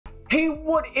Hey,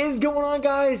 what is going on,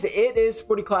 guys? It is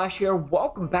SportyClash here.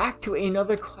 Welcome back to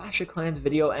another Clash of Clans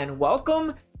video, and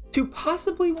welcome to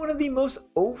possibly one of the most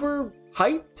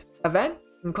overhyped event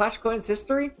in Clash of Clans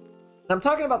history. And I'm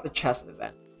talking about the chest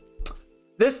event.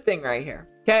 This thing right here,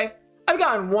 okay? I've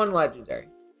gotten one legendary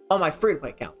on my free-to-play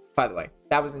account, by the way.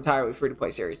 That was entirely free-to-play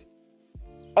series.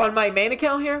 On my main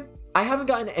account here, I haven't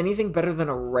gotten anything better than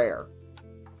a rare.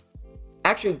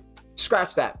 Actually,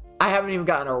 scratch that. I haven't even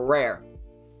gotten a rare.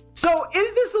 So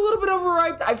is this a little bit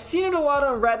overhyped? I've seen it a lot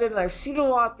on Reddit and I've seen it a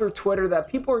lot through Twitter that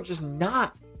people are just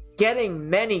not getting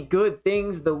many good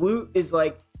things. The loot is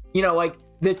like, you know, like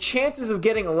the chances of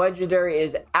getting a legendary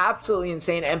is absolutely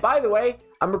insane. And by the way,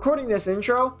 I'm recording this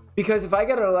intro because if I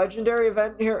get a legendary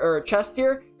event here or a chest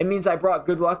here, it means I brought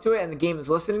good luck to it and the game is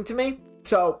listening to me.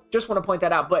 So just want to point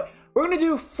that out. But we're going to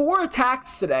do 4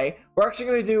 attacks today. We're actually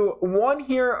going to do 1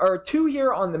 here or 2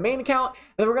 here on the main account.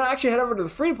 And then we're going to actually head over to the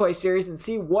free-to-play series and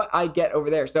see what I get over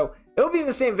there. So it'll be in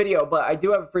the same video, but I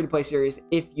do have a free-to-play series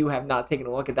if you have not taken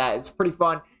a look at that. It's pretty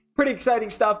fun, pretty exciting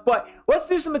stuff. But let's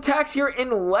do some attacks here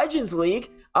in Legends League.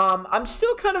 I'm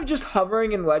still kind of just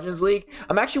hovering in Legends League.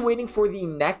 I'm actually waiting for the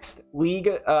next league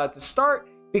to start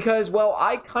because, well,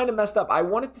 I kind of messed up. I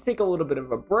wanted to take a little bit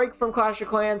of a break from Clash of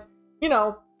Clans. You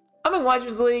know, I'm in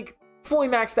Legends League, fully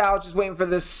maxed out, just waiting for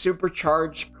this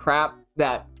supercharged crap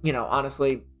that, you know,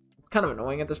 honestly, kind of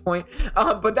annoying at this point.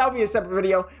 But that'll be a separate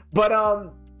video. But,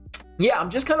 yeah, I'm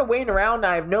just kind of waiting around.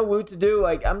 I have no loot to do.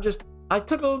 Like, I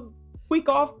took a week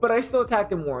off, but I still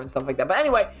attacked in war and stuff like that. But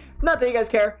anyway, not that you guys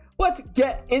care. Let's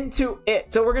get into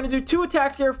it. So we're going to do 2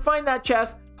 attacks here, find that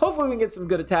chest. Hopefully we can get some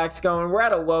good attacks going. We're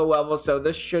at a low level, so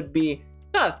this should be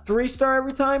not a 3-star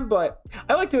every time, but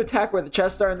I like to attack where the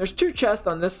chests are, and there's 2 chests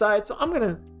on this side, so I'm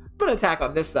gonna attack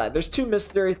on this side. There's 2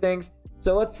 mystery things,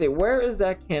 so let's see, where does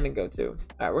that cannon go to? All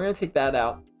right, we're gonna take that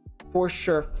out for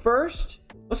sure. First,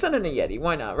 we'll send in a Yeti.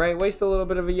 Why not, right? Waste a little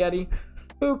bit of a Yeti.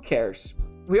 Who cares?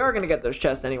 We are gonna get those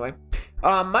chests anyway.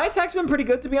 My attack's been pretty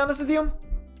good, to be honest with you.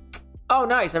 Oh,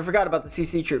 nice. I forgot about the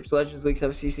CC troops. Legends Leagues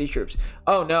have CC troops.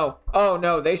 Oh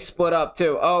no, they split up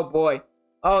too. Oh boy.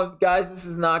 Oh, guys, this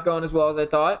is not going as well as I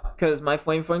thought because my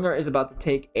flame flinger is about to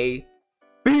take a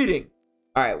beating.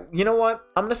 All right, you know what?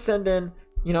 I'm going to send in,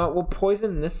 you know what? We'll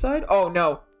poison this side. Oh,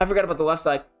 no. I forgot about the left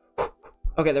side.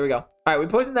 Okay, there we go. All right, we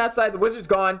poisoned that side. The wizard's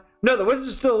gone. No, the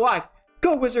wizard's still alive.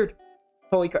 Go, wizard.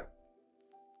 Holy crap.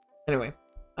 Anyway,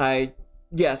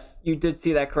 yes, you did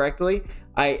see that correctly.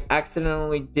 I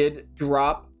accidentally did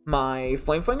drop my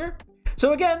flame flinger.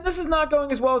 So again, this is not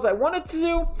going as well as I wanted to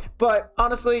do, but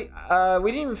honestly,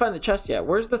 we didn't even find the chest yet.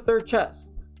 Where's the 3rd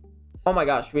chest? Oh my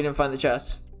gosh, we didn't find the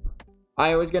chest.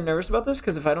 I always get nervous about this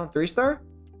because if I don't 3-star,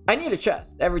 I need a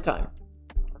chest every time.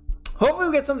 Hopefully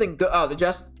we get something good. Oh, the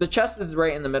chest is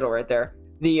right in the middle right there.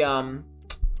 The,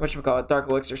 whatchamacallit, Dark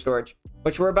Elixir storage,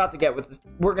 which we're about to get with,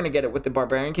 we're going to get it with the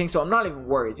Barbarian King, so I'm not even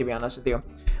worried, to be honest with you.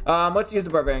 Let's use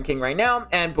the Barbarian King right now,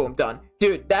 and boom, done.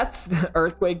 Dude, that's the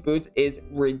Earthquake Boots is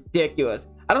ridiculous.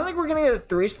 I don't think we're going to get a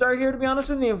 3-star here, to be honest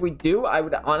with you. If we do, I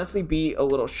would honestly be a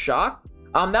little shocked.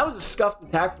 That was a scuffed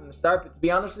attack from the start, but to be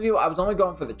honest with you, I was only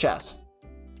going for the chest.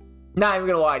 Not even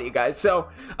going to lie to you guys. So,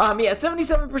 yeah,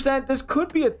 77%. This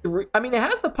could be a 3. I mean, it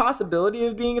has the possibility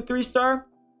of being a 3-star.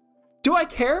 Do I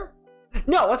care?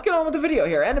 No, let's get on with the video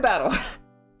here. End of battle.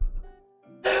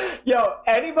 Yo,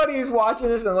 anybody who's watching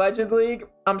this in Legends League,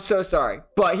 I'm so sorry.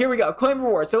 But here we go. Claim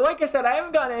reward. So like I said, I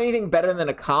haven't gotten anything better than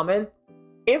a common.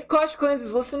 If Clash of Clans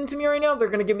is listening to me right now, they're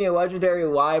going to give me a legendary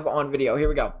live on video. Here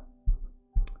we go.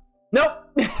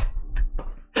 Nope.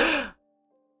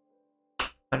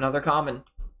 Another common.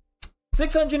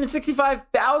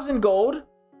 665,000 gold.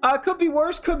 Could be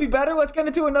worse, could be better. Let's get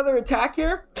into another attack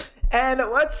here. And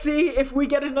let's see if we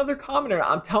get another commoner.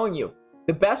 I'm telling you,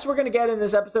 the best we're going to get in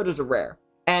this episode is a rare.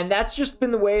 And that's just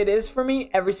been the way it is for me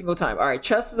every single time. All right,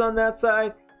 chest is on that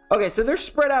side. Okay, so they're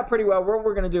spread out pretty well. What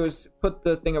we're going to do is put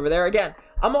the thing over there. Again,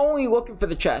 I'm only looking for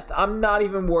the chest. I'm not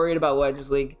even worried about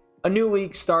Legends League. A new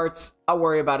league starts. I'll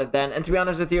worry about it then. And to be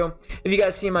honest with you, if you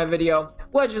guys see my video,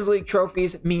 Legends League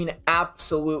trophies mean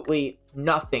absolutely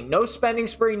nothing. No spending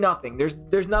spree, nothing.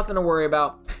 There's nothing to worry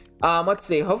about. Let's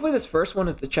see. Hopefully this first one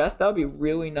is the chest. That would be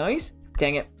really nice.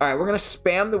 Dang it. All right, we're going to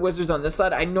spam the wizards on this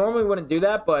side. I normally wouldn't do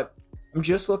that, but I'm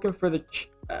just looking for the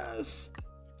chest.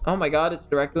 Oh my god, it's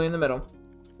directly in the middle.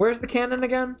 Where's the cannon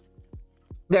again?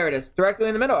 There it is, directly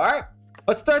in the middle. All right,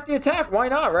 let's start the attack. Why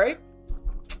not, right?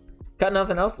 Got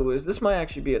nothing else to lose. This might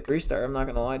actually be a 3-star. I'm not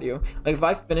going to lie to you. Like, if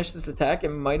I finish this attack, it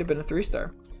might have been a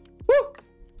 3-star. Woo!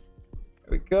 There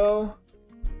we go.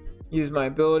 Use my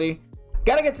ability.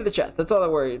 Gotta get to the chest. That's all I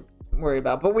worry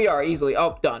about. But we are easily.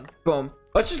 Oh, done. Boom.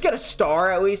 Let's just get a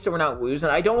star at least so we're not losing.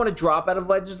 I don't want to drop out of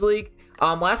Legends League.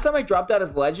 Last time I dropped out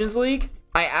of Legends League,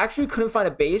 I actually couldn't find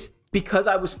a base because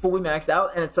I was fully maxed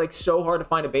out, and it's like so hard to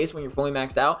find a base when you're fully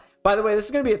maxed out. By the way, this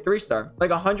is going to be a 3-star,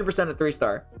 like 100% a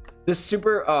 3-star. This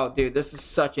super, oh dude, this is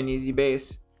such an easy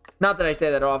base. Not that I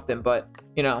say that often, but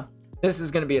you know, this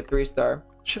is going to be a 3-star.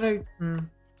 Should I,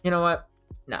 you know what?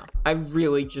 No, I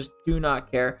really just do not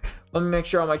care. Let me make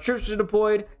sure all my troops are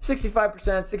deployed. 65%,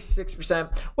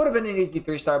 66%. Would have been an easy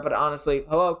 3-star, but honestly,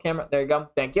 hello, camera. There you go.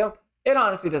 Thank you. It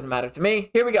honestly doesn't matter to me.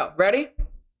 Here we go. Ready?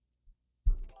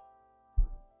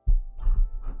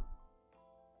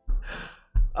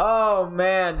 Oh,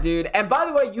 man, dude. And by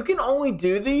the way, you can only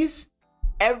do these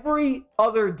every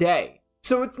other day.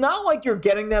 So it's not like you're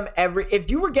getting them if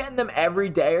you were getting them every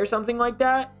day or something like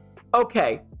that,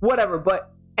 okay, whatever.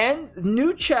 But end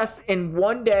new chests in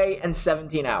 1 day and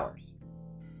 17 hours.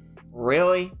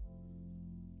 Really?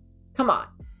 Come on.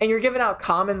 And you're giving out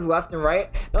commons left and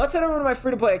right. Now let's head over to my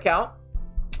free-to-play account.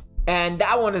 And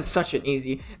that one is such an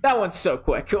easy. That one's so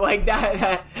quick. Like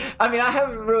that. I mean, I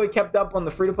haven't really kept up on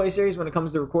the free-to-play series when it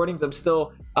comes to recordings. I'm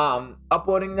still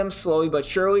uploading them slowly but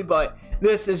surely. But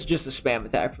this is just a spam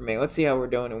attack for me. Let's see how we're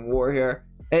doing in war here.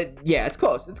 Yeah, it's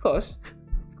close. It's close.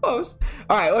 Close.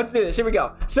 All right, let's do this. Here we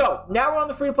go. So now we're on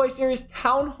the free-to-play series,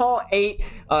 Town Hall 8.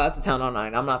 That's a Town Hall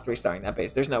 9. I'm not 3-starring that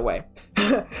base. There's no way.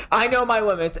 I know my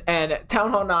limits, and Town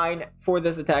Hall 9 for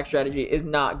this attack strategy is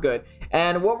not good.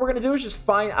 And what we're going to do is just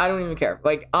find, I don't even care.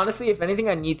 Like, honestly, if anything,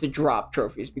 I need to drop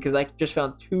trophies because I just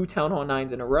found 2 Town Hall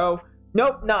 9s in a row.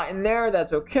 Nope, not in there.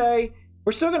 That's okay.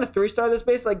 We're still going to 3-star this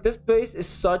base. Like, this base is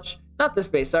such, not this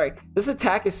base, sorry. This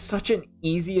attack is such an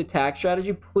easy attack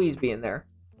strategy. Please be in there.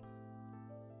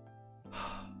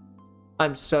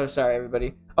 I'm so sorry,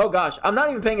 everybody. Oh, gosh. I'm not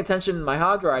even paying attention to my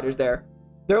Hog Riders there.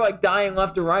 They're, like, dying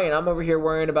left and right, and I'm over here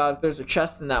worrying about if there's a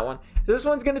chest in that one. So this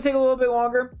one's going to take a little bit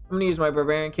longer. I'm going to use my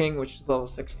Barbarian King, which is level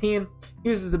 16.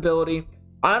 Use his ability.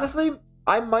 Honestly,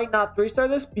 I might not 3-star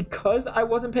this because I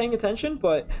wasn't paying attention,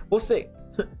 but we'll see.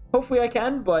 Hopefully I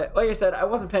can, but like I said, I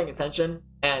wasn't paying attention,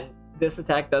 and this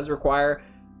attack does require,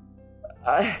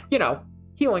 you know,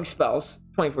 healing spells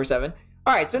 24/7.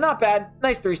 All right, so not bad.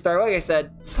 Nice 3-star. Like I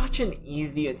said, such an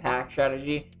easy attack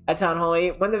strategy at Town Hall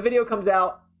 8. When the video comes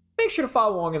out, make sure to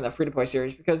follow along in the free-to-play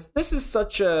series because this is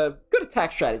such a good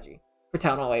attack strategy for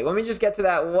Town Hall 8. Let me just get to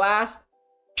that last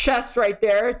chest right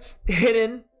there. It's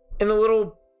hidden in the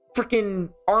little freaking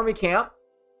army camp.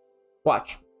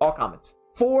 Watch. All comments.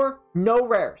 4, no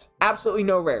rares. Absolutely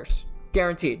no rares.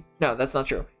 Guaranteed. No, that's not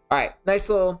true. All right, nice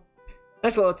little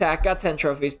attack. Got 10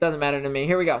 trophies. Doesn't matter to me.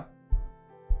 Here we go.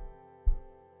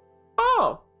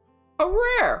 Oh, a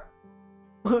rare.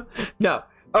 No.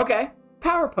 Okay.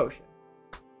 Power potion.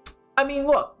 I mean,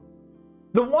 look.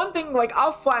 The one thing, like,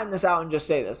 I'll flatten this out and just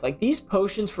say this. Like, these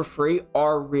potions for free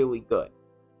are really good.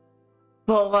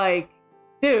 But, like,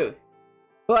 dude.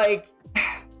 Like,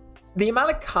 the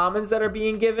amount of commons that are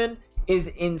being given is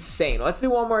insane. Let's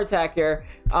do one more attack here.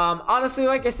 Honestly,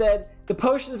 like I said, the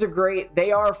potions are great.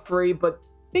 They are free, but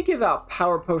they give out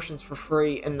power potions for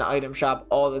free in the item shop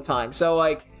all the time. So,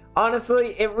 like,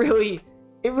 honestly, it really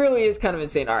is kind of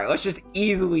insane. All right, let's just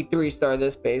easily 3-star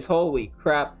this base. Holy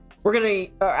crap. We're going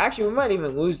to, actually, we might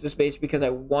even lose this base because I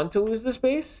want to lose this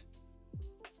base.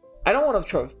 I don't want to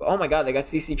trophy. Oh my god, they got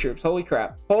CC troops. Holy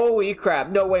crap. Holy crap.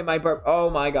 No way, oh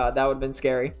my god, that would have been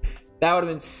scary. That would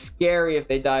have been scary if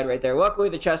they died right there. Luckily,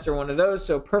 the chests are one of those,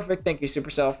 so perfect. Thank you,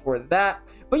 Supercell, for that.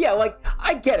 But yeah, like,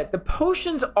 I get it. The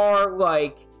potions are,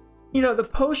 like, you know, the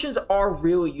potions are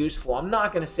really useful. I'm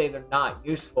not going to say they're not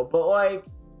useful, but, like,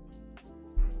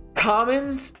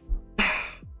 commons,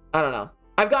 I don't know.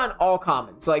 I've gotten all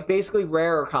commons, like, basically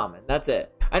rare or common. That's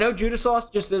it. I know Judas Sauce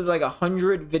just did, like,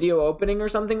 100 video opening or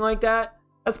something like that.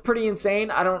 That's pretty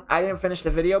insane. I didn't finish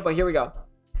the video, but here we go.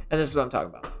 And this is what I'm talking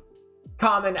about.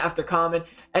 Common after common.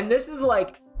 And this is,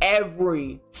 like,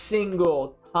 every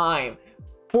single time.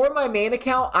 For my main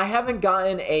account, I haven't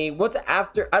gotten a, what's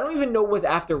after, I don't even know what's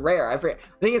after rare. I forget.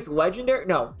 I think it's legendary.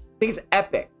 No, I think it's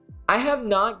epic. I have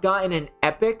not gotten an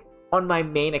epic on my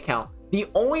main account. The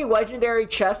only legendary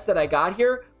chest that I got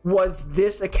here was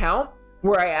this account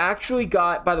where I actually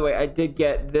got, by the way, I did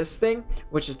get this thing,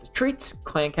 which is the treats,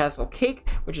 Clan Castle Cake,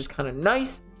 which is kind of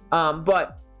nice.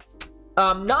 But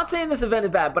not saying this event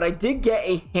is bad, but I did get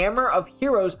a Hammer of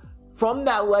Heroes from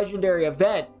that legendary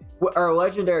event, or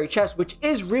legendary chest, which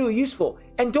is really useful.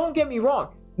 And don't get me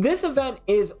wrong, this event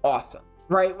is awesome,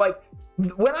 right? Like,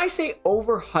 when I say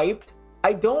overhyped,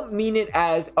 I don't mean it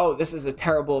as, oh, this is a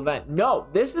terrible event. No,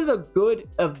 this is a good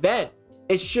event.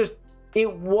 It's just,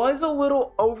 it was a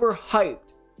little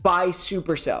overhyped by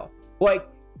Supercell. Like,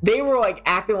 they were like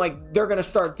acting like they're gonna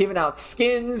start giving out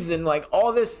skins and like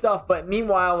all this stuff, but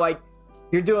meanwhile, like,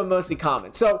 you're doing mostly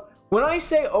common. So when I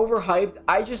say overhyped,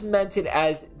 I just meant it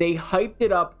as they hyped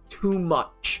it up too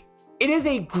much. It is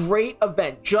a great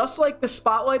event, just like the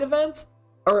spotlight events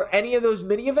or any of those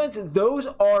mini events. Those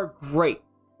are great,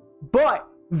 but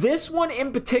this one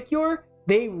in particular,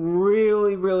 they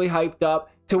really hyped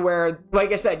up to where,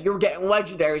 like I said, you're getting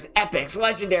legendaries, epics,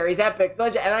 legendaries, epics,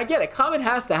 and I get it, common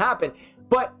has to happen,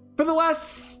 but for the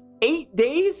last 8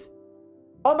 days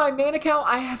on my main account,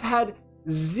 I have had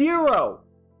 0,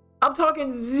 I'm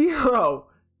talking 0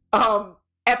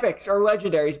 epics or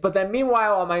legendaries. But then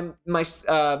meanwhile on my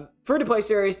free-to-play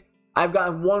series, I've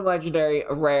gotten 1 legendary,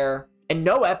 a rare, and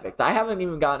no epics. I haven't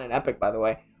even gotten an epic, by the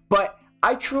way. But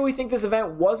I truly think this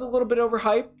event was a little bit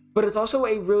overhyped, but it's also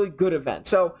a really good event.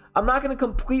 So I'm not going to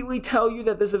completely tell you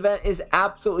that this event is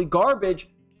absolutely garbage,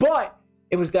 but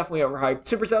it was definitely overhyped.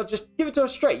 Supercell, just give it to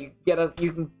us straight.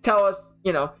 You can tell us,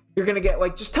 you know, you're going to get,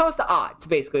 like, just tell us the odds,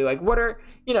 basically. Like, what are,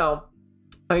 you know,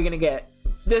 are you going to get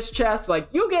this chest? Like,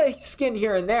 you'll get a skin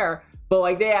here and there, but,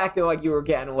 like, they acted like you were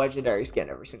getting a legendary skin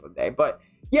every single day. But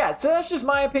yeah, so that's just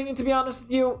my opinion, to be honest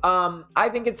with you. I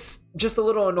think it's just a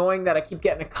little annoying that I keep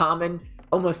getting a common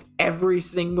almost every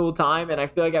single time, and I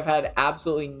feel like I've had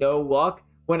absolutely no luck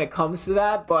when it comes to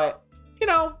that. But, you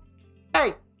know,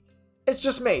 hey, it's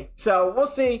just me. So we'll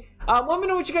see. Let me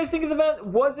know what you guys think of the event.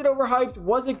 Was it overhyped?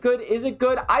 Was it good? Is it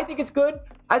good? I think it's good.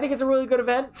 I think it's a really good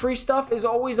event. Free stuff is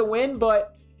always a win,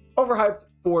 but overhyped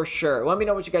for sure. Let me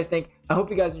know what you guys think. I hope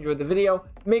you guys enjoyed the video.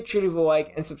 Make sure to leave a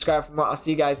like and subscribe for more. I'll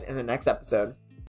see you guys in the next episode.